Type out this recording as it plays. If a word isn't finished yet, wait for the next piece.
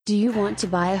Do you want to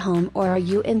buy a home, or are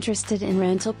you interested in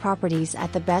rental properties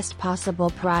at the best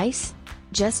possible price?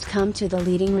 Just come to the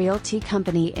leading realty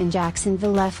company in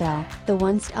Jacksonville, FL, the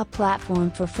one-stop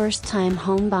platform for first-time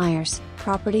home buyers,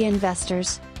 property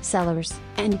investors, sellers,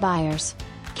 and buyers.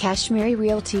 Kashmiri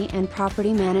Realty and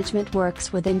Property Management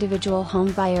works with individual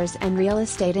home buyers and real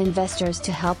estate investors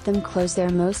to help them close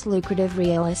their most lucrative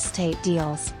real estate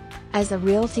deals. As a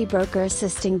realty broker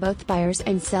assisting both buyers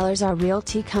and sellers, our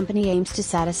realty company aims to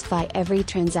satisfy every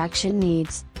transaction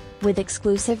needs. With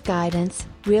exclusive guidance,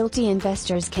 realty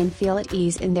investors can feel at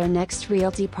ease in their next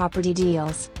realty property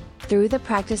deals. Through the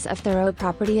practice of thorough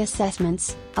property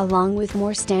assessments, along with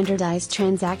more standardized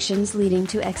transactions leading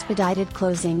to expedited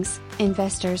closings,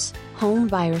 investors, home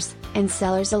buyers, and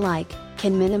sellers alike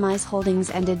can minimize holdings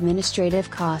and administrative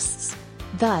costs,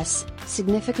 thus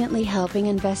significantly helping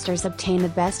investors obtain the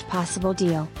best possible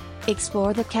deal.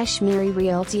 Explore the Kashmiri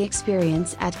Realty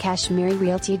experience at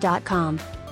KashmiriRealty.com.